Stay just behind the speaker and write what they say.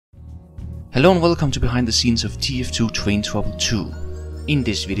Hello and welcome to behind the scenes of TF2 Train Trouble 2. In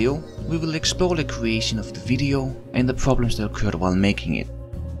this video, we will explore the creation of the video and the problems that occurred while making it.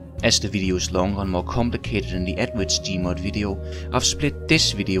 As the video is longer and more complicated than the average Gmod video, I've split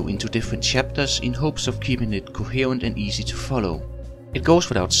this video into different chapters in hopes of keeping it coherent and easy to follow. It goes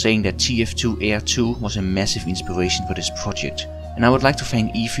without saying that TF2 Air 2 was a massive inspiration for this project, and I would like to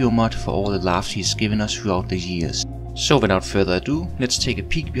thank Gmod for all the laughs he's given us throughout the years. So without further ado, let's take a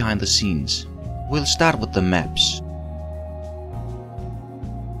peek behind the scenes. We'll start with the maps.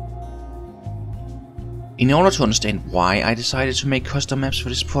 In order to understand why I decided to make custom maps for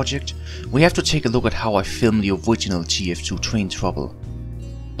this project, we have to take a look at how I filmed the original TF2 Train Trouble.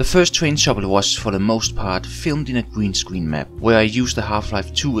 The first Train Trouble was, for the most part, filmed in a green screen map, where I used the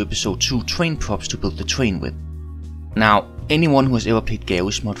Half-Life 2 Episode 2 train props to build the train with. Now, anyone who has ever played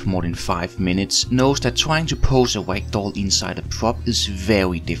Gmod for more than 5 minutes knows that trying to pose a ragdoll inside a prop is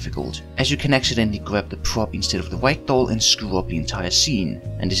very difficult, as you can accidentally grab the prop instead of the ragdoll and screw up the entire scene,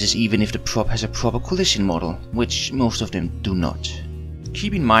 and this is even if the prop has a proper collision model, which most of them do not.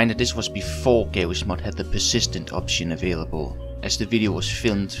 Keep in mind that this was before Gmod had the persistent option available, as the video was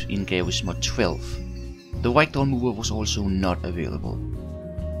filmed in Gmod 12. The ragdoll mover was also not available.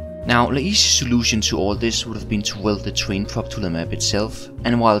 Now, the easy solution to all this would have been to weld the train prop to the map itself,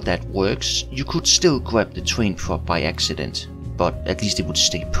 and while that works, you could still grab the train prop by accident, but at least it would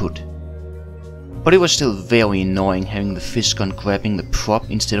stay put. But it was still very annoying having the Fisk on grabbing the prop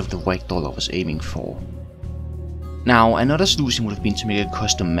instead of the ragdoll I was aiming for. Now, another solution would have been to make a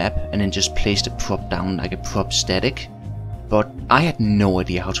custom map and then just place the prop down like a prop static, but I had no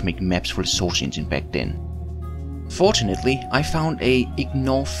idea how to make maps for the Source Engine back then. Fortunately, I found a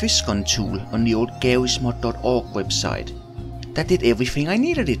Ignore Fisk on tool on the old Gmod.org website that did everything I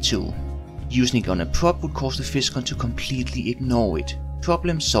needed it to. Using it on a prop would cause the Fisk to completely ignore it.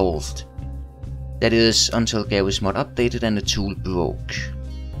 Problem solved. That is, until Gmod updated and the tool broke.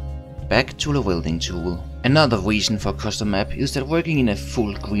 Back to the welding tool. Another reason for a custom map is that working in a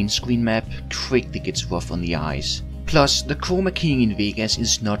full green screen map quickly gets rough on the eyes. Plus, the chroma keying in Vegas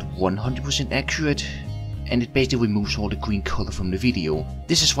is not 100% accurate, and it basically removes all the green color from the video.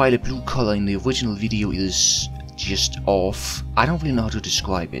 This is why the blue color in the original video is just off. I don't really know how to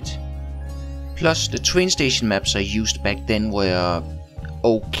describe it. Plus, the train station maps I used back then were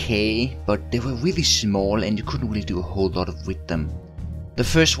okay, but they were really small and you couldn't really do a whole lot with them. The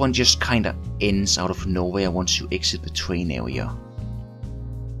first one just kinda ends out of nowhere once you exit the train area.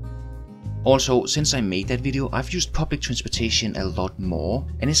 Also, since I made that video, I've used public transportation a lot more,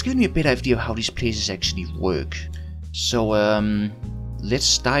 and it's given me a better idea of how these places actually work. So,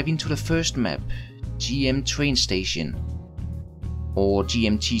 let's dive into the first map, GM Train Station, or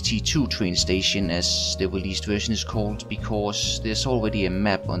GMTT2 Train Station as the released version is called, because there's already a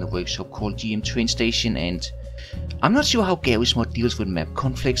map on the workshop called GM Train Station, and I'm not sure how Gmod deals with map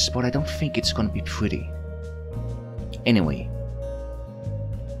conflicts, but I don't think it's gonna be pretty. Anyway.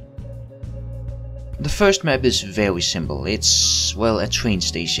 The first map is very simple. It's, well, a train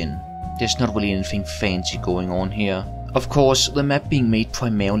station. There's not really anything fancy going on here. Of course, the map being made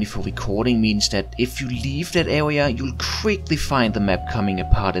primarily for recording means that if you leave that area, you'll quickly find the map coming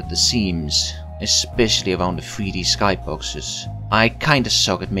apart at the seams, especially around the 3D skyboxes. I kinda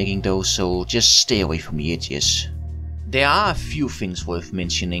suck at making those, so just stay away from the edges. There are a few things worth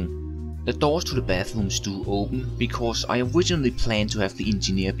mentioning. The doors to the bathrooms do open, because I originally planned to have the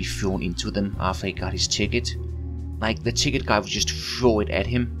engineer be thrown into them after he got his ticket. Like, the ticket guy would just throw it at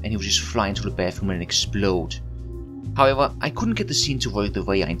him and he would just fly into the bathroom and explode. However, I couldn't get the scene to work the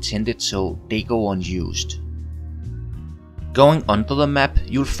way I intended, so they go unused. Going under the map,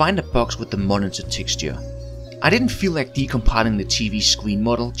 you'll find a box with the monitor texture. I didn't feel like decompiling the TV screen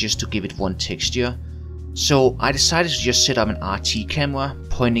model just to give it one texture, so I decided to just set up an RT camera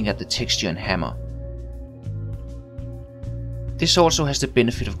pointing at the texture and hammer. This also has the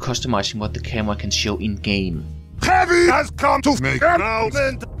benefit of customizing what the camera can show in-game. Heavy has come to make an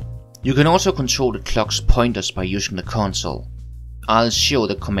announcement. You can also control the clock's pointers by using the console. I'll show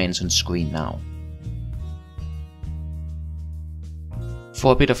the commands on screen now.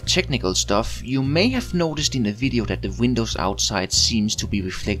 For a bit of technical stuff, you may have noticed in the video that the windows outside seems to be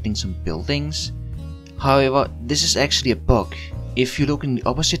reflecting some buildings. However, this is actually a bug. If you look in the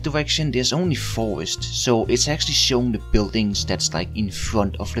opposite direction, there's only forest, so it's actually showing the buildings that's like in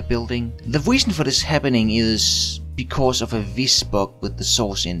front of the building. The reason for this happening is because of a Viz bug with the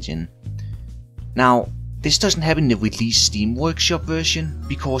Source Engine. Now, this doesn't happen in the release Steam Workshop version,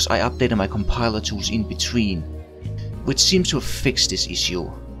 because I updated my compiler tools in between, which seems to have fixed this issue.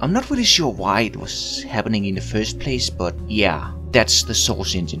 I'm not really sure why it was happening in the first place, but yeah, that's the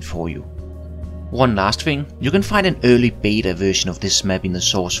Source Engine for you. One last thing, you can find an early beta version of this map in the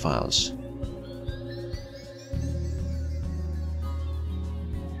source files.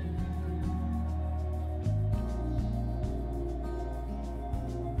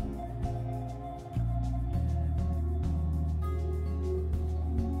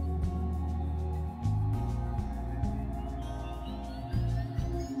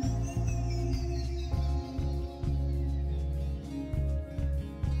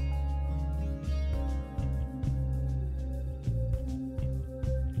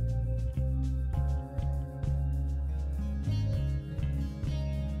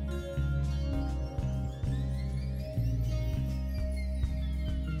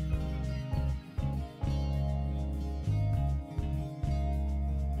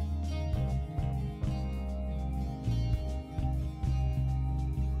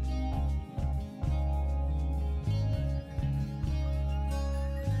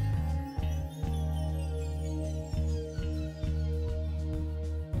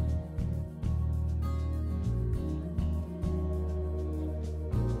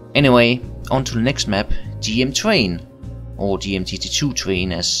 Anyway, on to the next map, GM Train, or TF2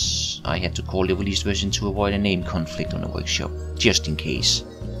 Train as I had to call the released version to avoid a name conflict on the workshop, just in case.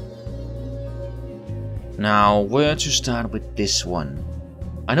 Now, where to start with this one?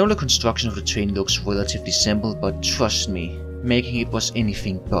 I know the construction of the train looks relatively simple, but trust me, making it was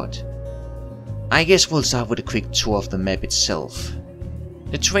anything but. I guess we'll start with a quick tour of the map itself.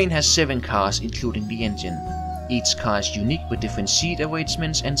 The train has 7 cars including the engine. Each car is unique with different seat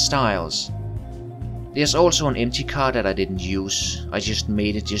arrangements and styles. There's also an empty car that I didn't use. I just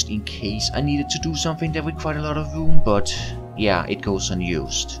made it just in case I needed to do something that required a lot of room, but yeah, it goes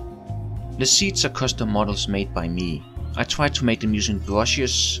unused. The seats are custom models made by me. I tried to make them using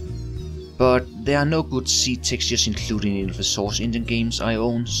brushes, but there are no good seat textures included in the source engine games I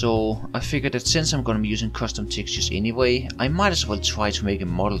own, so I figured that since I'm gonna be using custom textures anyway, I might as well try to make a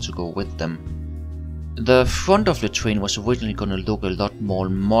model to go with them. The front of the train was originally gonna look a lot more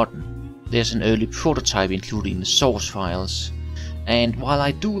modern. There's an early prototype included in the source files, and while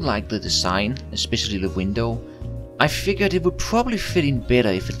I do like the design, especially the window, I figured it would probably fit in better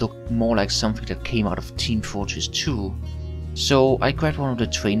if it looked more like something that came out of Team Fortress 2. So I grabbed one of the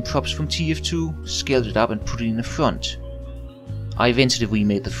train props from TF2, scaled it up and put it in the front. I eventually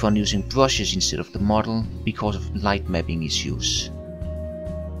remade the front using brushes instead of the model because of light mapping issues.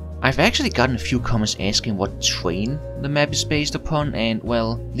 I've actually gotten a few comments asking what train the map is based upon, and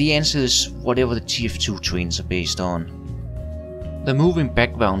well, the answer is whatever the TF2 trains are based on. The moving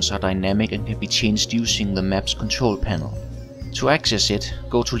backgrounds are dynamic and can be changed using the map's control panel. To access it,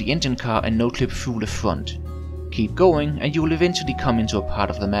 go to the engine car and no-clip through the front. Keep going and you will eventually come into a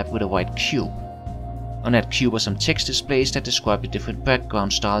part of the map with a white cube. On that cube are some text displays that describe the different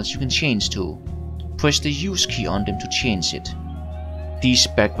background styles you can change to. Press the use key on them to change it. These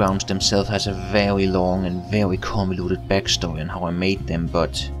backgrounds themselves has a very long and very convoluted backstory on how I made them,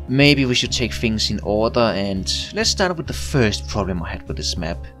 but maybe we should take things in order, and let's start with the first problem I had with this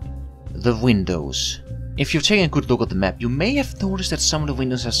map. The windows. If you've taken a good look at the map, you may have noticed that some of the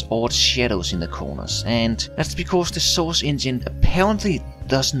windows has odd shadows in the corners, and that's because the source engine apparently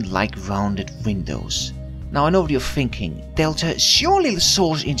doesn't like rounded windows. Now I know what you're thinking, Delta, surely the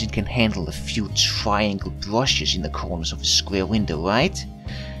source engine can handle a few triangle brushes in the corners of a square window, right?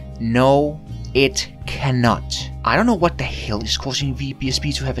 No, it cannot. I don't know what the hell is causing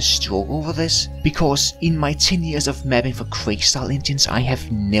VBSB to have a stroke over this, because in my 10 years of mapping for Quake style engines I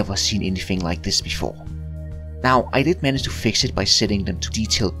have never seen anything like this before. Now, I did manage to fix it by setting them to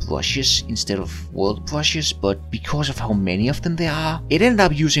detailed brushes instead of world brushes, but because of how many of them there are, it ended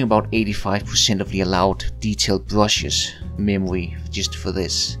up using about 85% of the allowed detailed brushes memory just for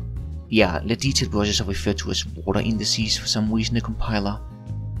this. Yeah, the detailed brushes are referred to as water indices for some reason in the compiler.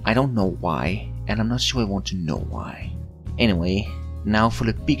 I don't know why, and I'm not sure I want to know why. Anyway, now for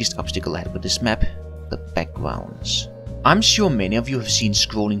the biggest obstacle I had with this map, the backgrounds. I'm sure many of you have seen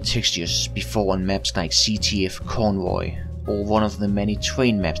scrolling textures before on maps like CTF Convoy, or one of the many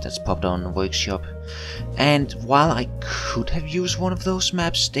train maps that's popped on the workshop, and while I could have used one of those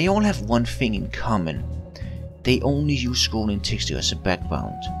maps, they all have one thing in common. They only use scrolling texture as a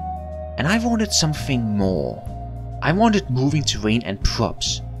background. And I wanted something more. I wanted moving terrain and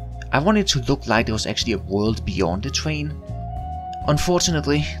props. I wanted it to look like there was actually a world beyond the train.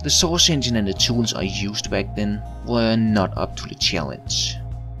 Unfortunately, the source engine and the tools I used back then were not up to the challenge.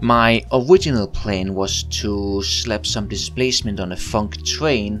 My original plan was to slap some displacement on a funk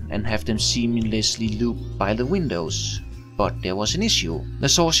train and have them seamlessly loop by the windows, but there was an issue. The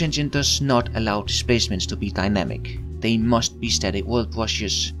source engine does not allow displacements to be dynamic. they must be static world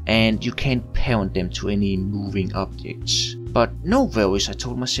brushes, and you can't parent them to any moving objects. But no worries, I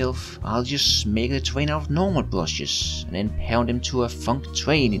told myself, I'll just make the train out of normal brushes, and then parent them to a funk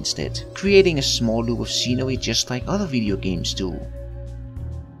train instead, creating a small loop of scenery just like other video games do.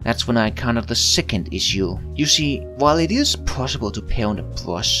 That's when I encountered the second issue. You see, while it is possible to parent a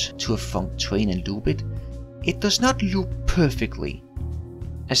brush to a funk train and loop it, it does not loop perfectly.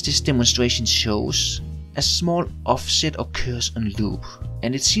 As this demonstration shows, a small offset occurs on loop,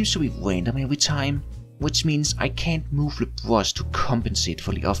 and it seems to be random every time, which means I can't move the brush to compensate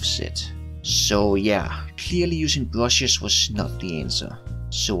for the offset. So yeah, clearly using brushes was not the answer.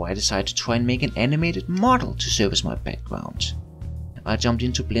 So I decided to try and make an animated model to serve as my background. I jumped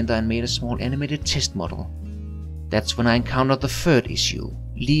into Blender and made a small animated test model. That's when I encountered the third issue.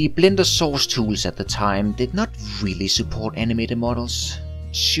 The Blender source tools at the time did not really support animated models.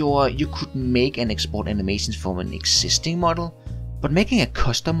 Sure, you could make and export animations from an existing model, but making a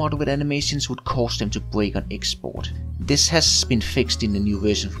custom model with animations would cause them to break on export. This has been fixed in the new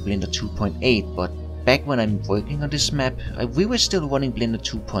version for Blender 2.8, but back when I'm working on this map, we were still running Blender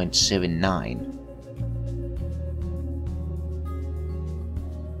 2.79.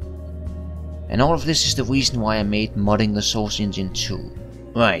 And all of this is the reason why I made modding the source engine too.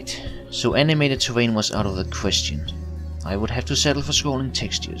 Right, so animated terrain was out of the question. I would have to settle for scrolling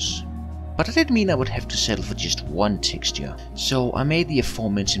textures. But that didn't mean I would have to settle for just one texture. So I made the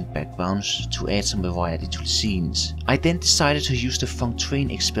aforementioned backgrounds to add some variety to the scenes. I then decided to use the funk train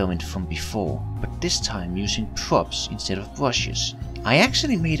experiment from before, but this time using props instead of brushes. I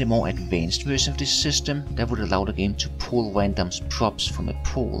actually made a more advanced version of this system that would allow the game to pull random props from a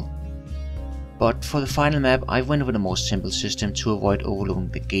pool. But for the final map, I went with a more simple system to avoid overloading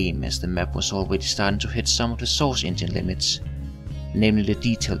the game, as the map was already starting to hit some of the source engine limits, namely the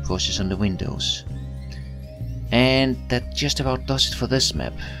detail brushes on the windows. And that just about does it for this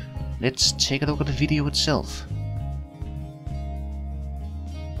map. Let's take a look at the video itself.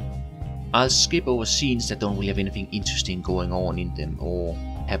 I'll skip over scenes that don't really have anything interesting going on in them or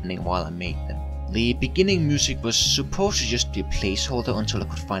happening while I make them. The beginning music was supposed to just be a placeholder until I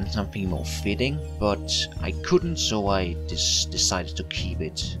could find something more fitting, but I couldn't, so I decided to keep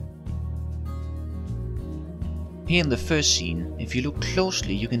it. Here in the first scene, if you look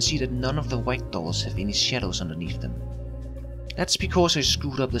closely, you can see that none of the ragdolls have any shadows underneath them. That's because I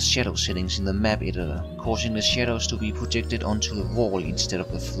screwed up the shadow settings in the map editor, causing the shadows to be projected onto the wall instead of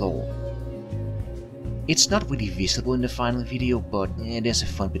the floor. It's not really visible in the final video, but there's a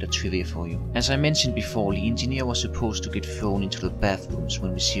fun bit of trivia for you. As I mentioned before, the engineer was supposed to get thrown into the bathrooms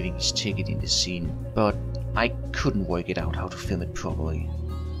when receiving his ticket in this scene, but I couldn't work it out how to film it properly.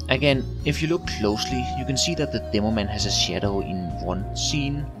 Again, if you look closely, you can see that the demo man has a shadow in one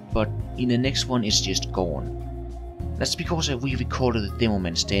scene, but in the next one it's just gone. That's because I re-recorded the demo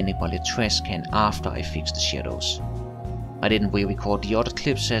man standing by the trash can after I fixed the shadows. I didn't re-record the other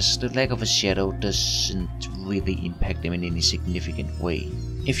clips as the lack of a shadow doesn't really impact them in any significant way.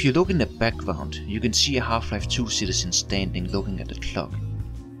 If you look in the background, you can see a Half-Life 2 citizen standing looking at the clock.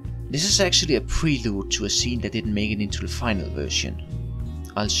 This is actually a prelude to a scene that didn't make it into the final version.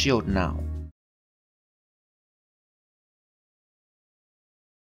 I'll show it now.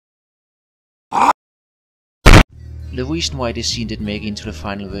 The reason why this scene didn't make it into the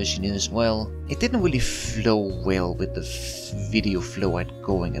final version is, well, it didn't really flow well with the video flow I had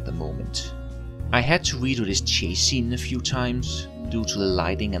going at the moment. I had to redo this chase scene a few times, due to the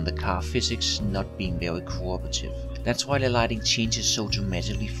lighting and the car physics not being very cooperative. That's why the lighting changes so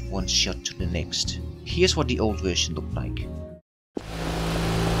dramatically from one shot to the next. Here's what the old version looked like.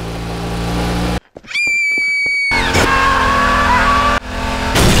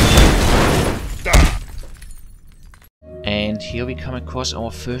 And here we come across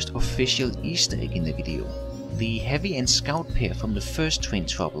our first official Easter egg in the video. The Heavy and Scout pair from the first Train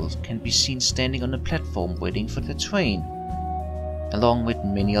Trouble can be seen standing on the platform waiting for the train, along with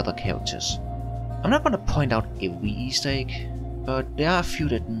many other characters. I'm not going to point out every Easter egg, but there are a few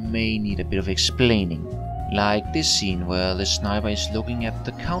that may need a bit of explaining. Like this scene where the sniper is looking at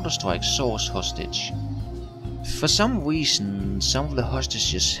the Counter-Strike source hostage. For some reason, some of the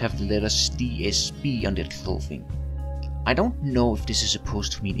hostages have the letters DSB on their clothing. I don't know if this is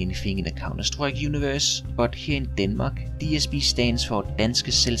supposed to mean anything in the Counter-Strike universe, but here in Denmark, DSB stands for Danske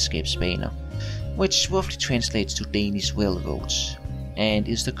Selskabsbaner, which roughly translates to Danish Railroads, and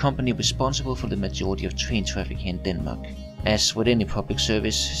is the company responsible for the majority of train traffic here in Denmark. As with any public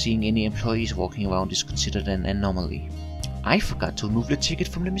service, seeing any employees walking around is considered an anomaly. I forgot to remove the ticket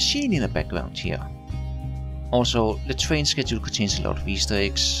from the machine in the background here. Also, the train schedule contains a lot of Easter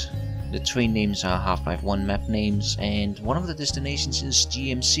eggs. The train names are Half-Life 1 map names, and one of the destinations is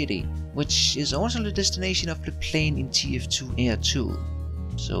GM City, which is also the destination of the plane in TF2 Air 2.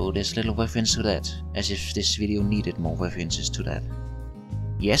 So there's little reference to that, as if this video needed more references to that.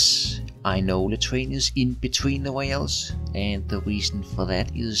 Yes, I know the train is in between the rails, and the reason for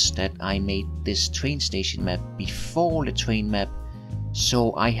that is that I made this train station map before the train map,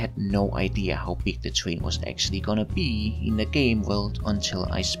 so I had no idea how big the train was actually gonna be in the game world until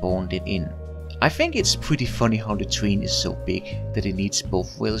I spawned it in. I think it's pretty funny how the train is so big that it needs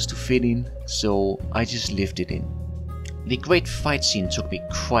both rails to fit in, so I just left it in. The great fight scene took me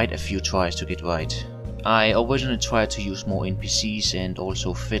quite a few tries to get right. I originally tried to use more NPCs and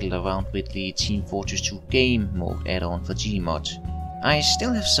also fiddled around with the Team Fortress 2 game mode add-on for Gmod. I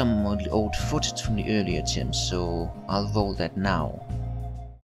still have some old footage from the early attempts, so I'll roll that now.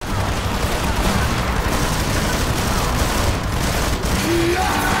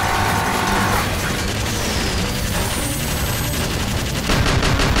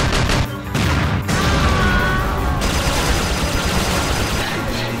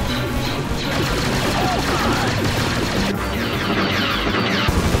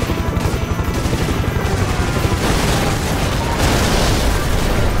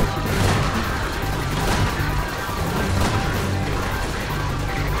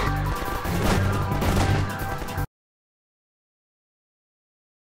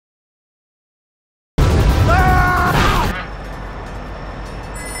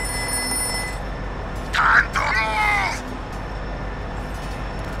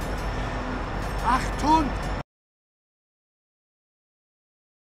 Achtung!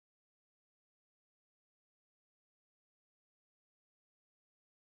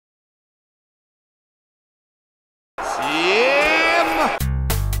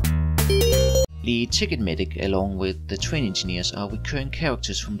 The ticket medic along with the train engineers are recurring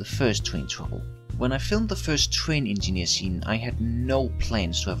characters from the first Train Trouble. When I filmed the first train engineer scene, I had no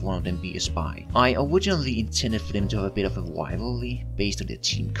plans to have one of them be a spy. I originally intended for them to have a bit of a rivalry based on their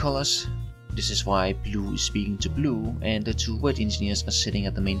team colors. This is why Blue is speaking to Blue and the two red engineers are sitting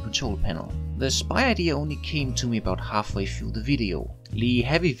at the main control panel. The spy idea only came to me about halfway through the video. The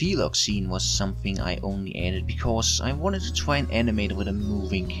heavy vlog scene was something I only added because I wanted to try and animate with a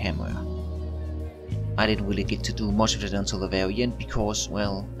moving camera. I didn't really get to do much of it until the very end because,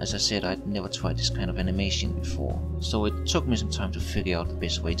 well, as I said, I'd never tried this kind of animation before, so it took me some time to figure out the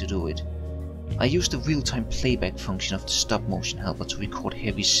best way to do it. I used the real-time playback function of the stop-motion helper to record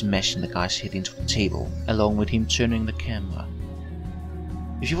Heavy smashing the guy's head into the table, along with him turning the camera.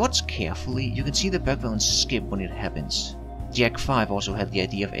 If you watch carefully, you can see the background skip when it happens. Jack 5 also had the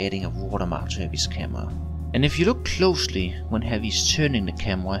idea of adding a watermark to Heavy's camera. And if you look closely when Heavy's turning the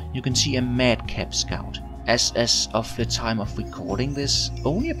camera, you can see a madcap scout. As of the time of recording this,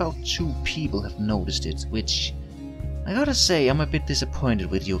 only about 2 people have noticed it, which I gotta say I'm a bit disappointed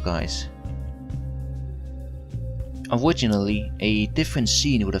with you guys. Originally, a different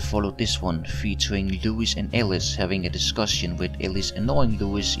scene would have followed this one, featuring Lewis and Ellis having a discussion with Ellis annoying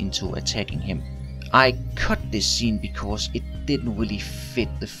Lewis into attacking him. I cut this scene because it didn't really fit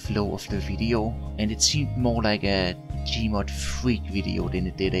the flow of the video, and it seemed more like a Gmod freak video than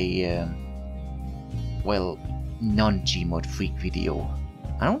it did a, well, non-Gmod freak video.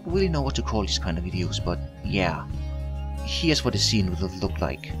 I don't really know what to call these kind of videos, but yeah. Here's what the scene would have looked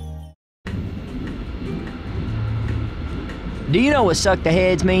like. Do you know what suck the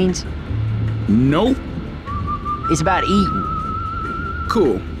heads means? Nope. It's about eating.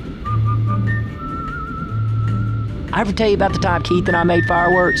 Cool. I ever tell you about the time Keith and I made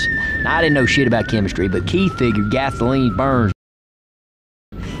fireworks? Now, I didn't know shit about chemistry, but Keith figured gasoline burns.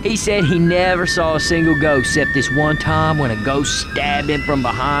 He said he never saw a single ghost except this one time when a ghost stabbed him from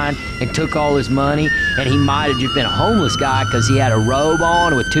behind and took all his money, and he might have just been a homeless guy because he had a robe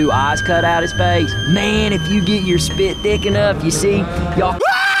on with 2 eyes cut out his face. Man, if you get your spit thick enough, you see, y'all...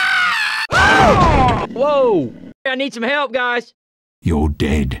 Whoa! I need some help, guys. You're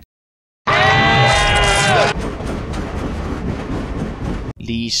dead.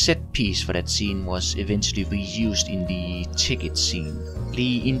 The set piece for that scene was eventually reused in the ticket scene.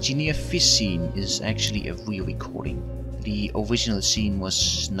 The engineer Fisk scene is actually a re-recording. The original scene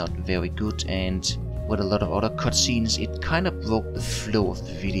was not very good, and with a lot of other cutscenes it kind of broke the flow of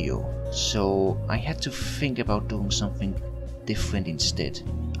the video. So I had to think about doing something different instead.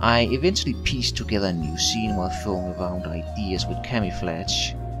 I eventually pieced together a new scene while throwing around ideas with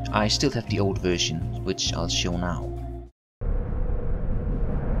camouflage. I still have the old version, which I'll show now.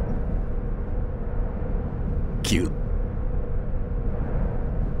 Cute.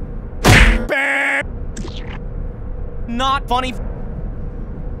 Not funny.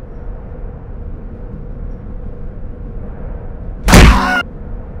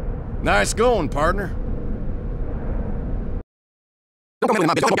 Nice going, partner.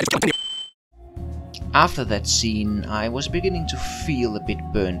 After that scene, I was beginning to feel a bit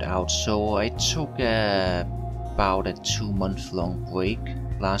burned out, so I took about a 2-month-long break,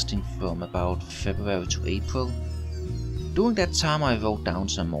 lasting from about February to April. During that time I wrote down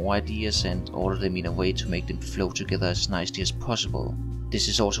some more ideas and ordered them in a way to make them flow together as nicely as possible. This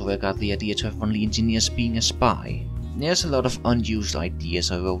is also where I got the idea to have one of the engineers being a spy. There's a lot of unused ideas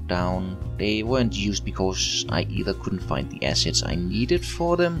I wrote down. They weren't used because I either couldn't find the assets I needed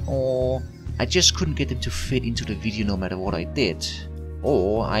for them, or I just couldn't get them to fit into the video no matter what I did.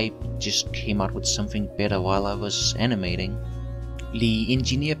 Or I just came out with something better while I was animating. The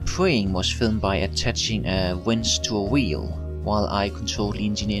engineer praying was filmed by attaching a winch to a wheel, while I controlled the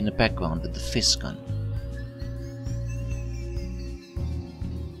engineer in the background with the Fisk gun.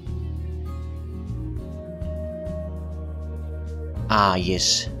 Ah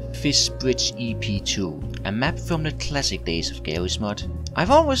yes, Fisk Bridge EP2, a map from the classic days of Gmod.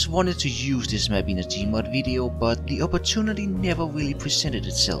 I've always wanted to use this map in a Gmod video, but the opportunity never really presented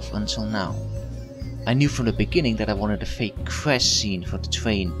itself until now. I knew from the beginning that I wanted a fake crash scene for the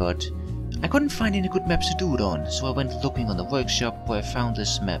train, but I couldn't find any good maps to do it on, so I went looking on the workshop where I found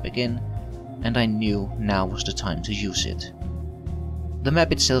this map again, and I knew now was the time to use it. The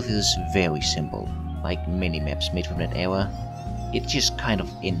map itself is very simple, like many maps made from that era. It just kind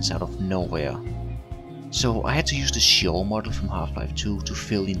of ends out of nowhere. So I had to use the shore model from Half-Life 2 to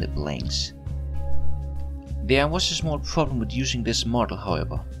fill in the blanks. There was a small problem with using this model,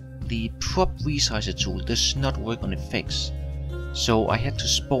 however. The prop resizer tool does not work on effects, so I had to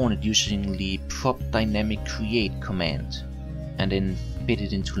spawn it using the prop dynamic create command, and then fit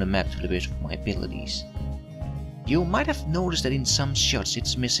it into the map to the best of my abilities. You might have noticed that in some shots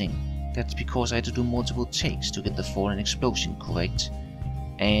it's missing. That's because I had to do multiple takes to get the fallen explosion correct,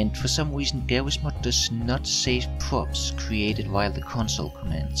 and for some reason Gmod does not save props created via the console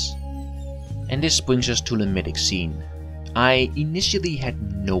commands. And this brings us to the medic scene. I initially had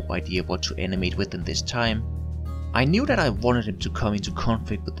no idea what to animate with in this time. I knew that I wanted him to come into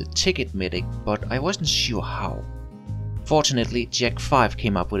conflict with the ticket medic, but I wasn't sure how. Fortunately, Jack 5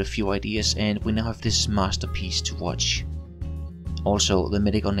 came up with a few ideas, and we now have this masterpiece to watch. Also, the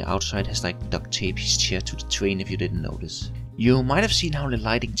medic on the outside has like duct taped his chair to the train if you didn't notice. You might have seen how the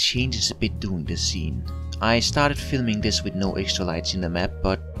lighting changes a bit during this scene. I started filming this with no extra lights in the map,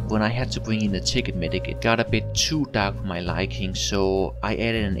 but when I had to bring in the ticket medic it got a bit too dark for my liking, so I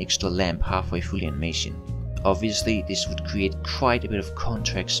added an extra lamp halfway through the animation. Obviously this would create quite a bit of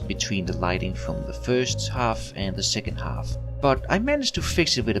contrast between the lighting from the first half and the second half, but I managed to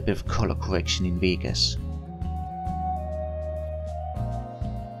fix it with a bit of color correction in Vegas.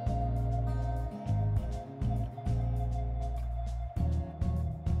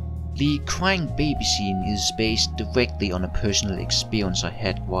 The crying baby scene is based directly on a personal experience I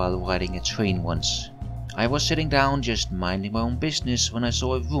had while riding a train once. I was sitting down just minding my own business when I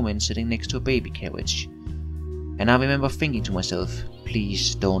saw a woman sitting next to a baby carriage. And I remember thinking to myself,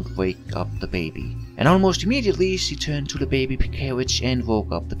 please don't wake up the baby. And almost immediately she turned to the baby carriage and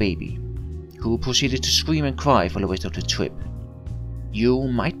woke up the baby, who proceeded to scream and cry for the rest of the trip. You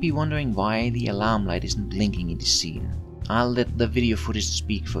might be wondering why the alarm light isn't blinking in this scene. I'll let the video footage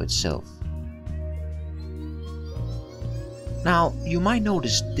speak for itself. Now, you might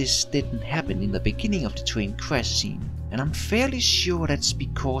notice this didn't happen in the beginning of the train crash scene, and I'm fairly sure that's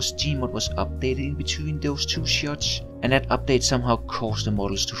because Gmod was updated in between those two shots, and that update somehow caused the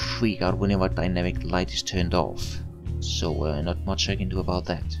models to freak out whenever dynamic light is turned off. So not much I can do about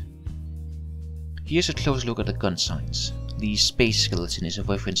that. Here's a close look at the gun signs. The space skeleton is a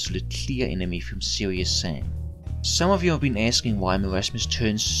reference to the clear enemy from Serious Sam. Some of you have been asking why Merasmus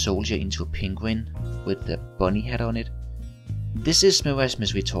turns Soldier into a penguin with a bunny hat on it. This is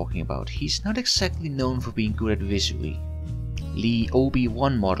Merasmus we're talking about. He's not exactly known for being good at visually. The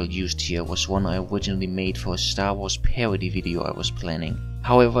Obi-Wan model used here was one I originally made for a Star Wars parody video I was planning.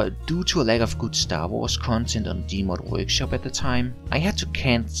 However, due to a lack of good Star Wars content on Gmod Workshop at the time, I had to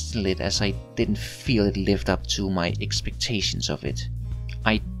cancel it as I didn't feel it lived up to my expectations of it.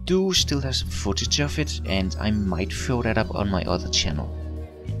 I do still have some footage of it, and I might throw that up on my other channel.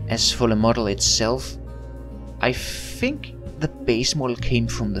 As for the model itself, I think the base model came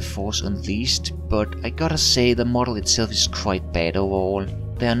from The Force Unleashed, but I gotta say the model itself is quite bad overall.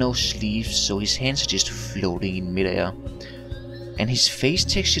 There are no sleeves, so his hands are just floating in midair, and his face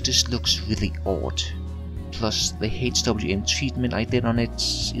texture just looks really odd. Plus the HWM treatment I did on it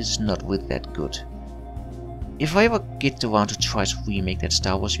is not with that good. If I ever get around to try to remake that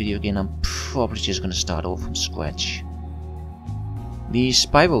Star Wars video again, I'm probably just gonna start over from scratch. The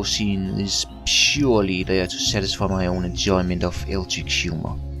Spyro scene is purely there to satisfy my own enjoyment of eldritch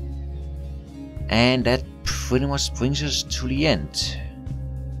humor. And that pretty much brings us to the end.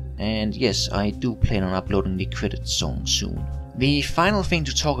 And yes, I do plan on uploading the credits song soon. The final thing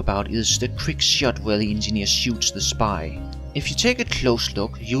to talk about is the quick shot where the engineer shoots the spy. If you take a close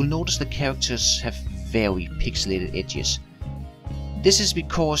look, you'll notice the characters have very pixelated edges. This is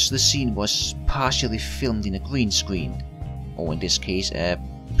because the scene was partially filmed in a green screen, or in this case a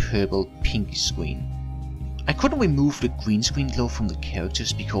purple pinky screen. I couldn't remove the green screen glow from the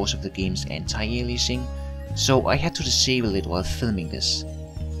characters because of the game's anti-aliasing, so I had to disable it while filming this.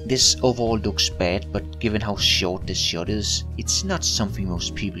 This overall looks bad, but given how short this shot is, it's not something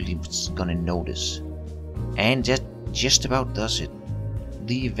most people is gonna notice. And that just about does it.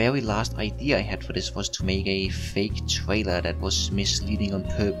 The very last idea I had for this was to make a fake trailer that was misleading on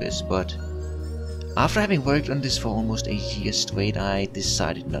purpose, but after having worked on this for almost a year straight, I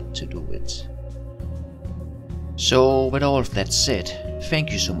decided not to do it. So with all of that said,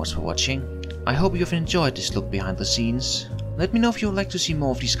 thank you so much for watching. I hope you've enjoyed this look behind the scenes. Let me know if you would like to see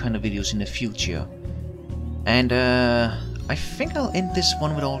more of these kind of videos in the future. And I think I'll end this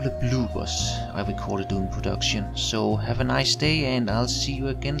one with all the bloopers I recorded during production. So have a nice day, and I'll see you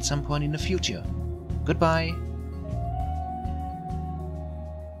again at some point in the future. Goodbye.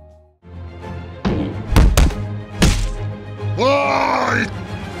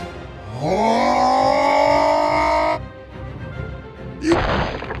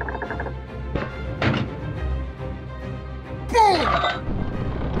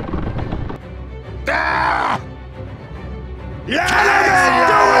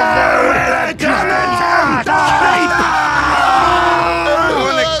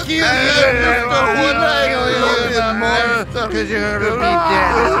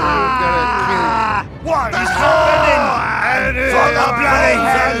 What is happening? For the bloody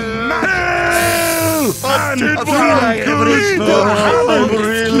hell,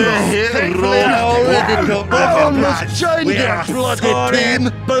 Almost joined your bloody team,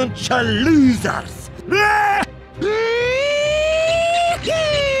 bunch of losers!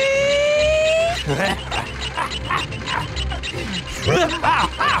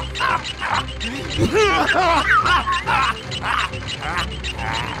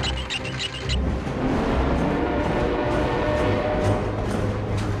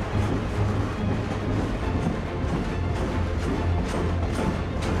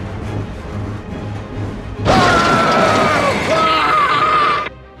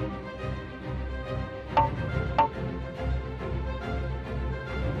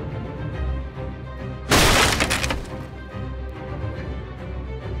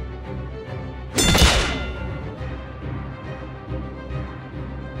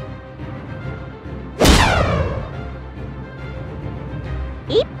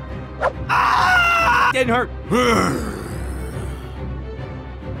 Didn't hurt.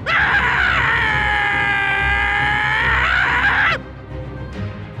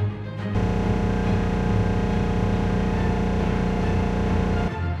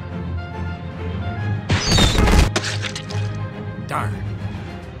 Darn.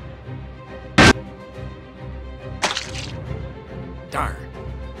 Darn.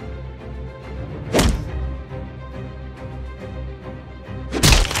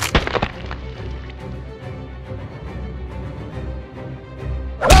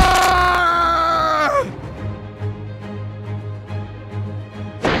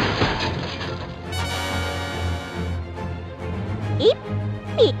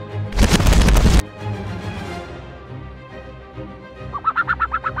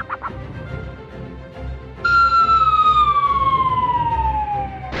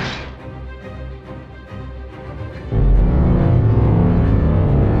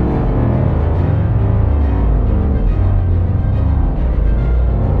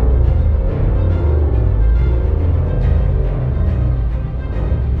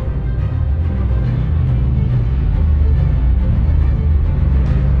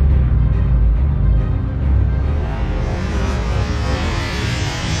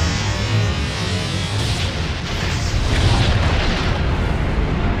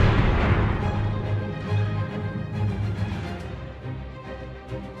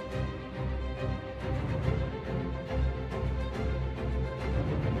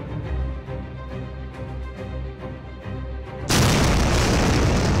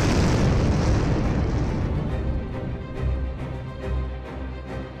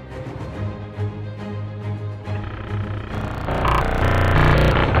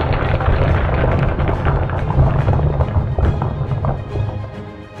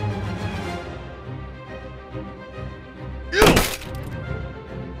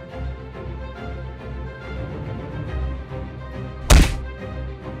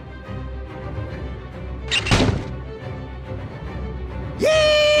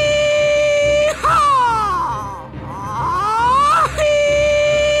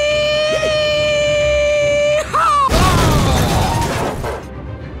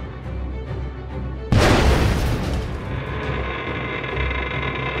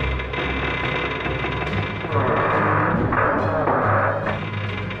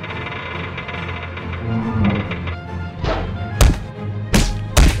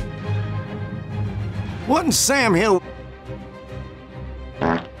 putting Sam here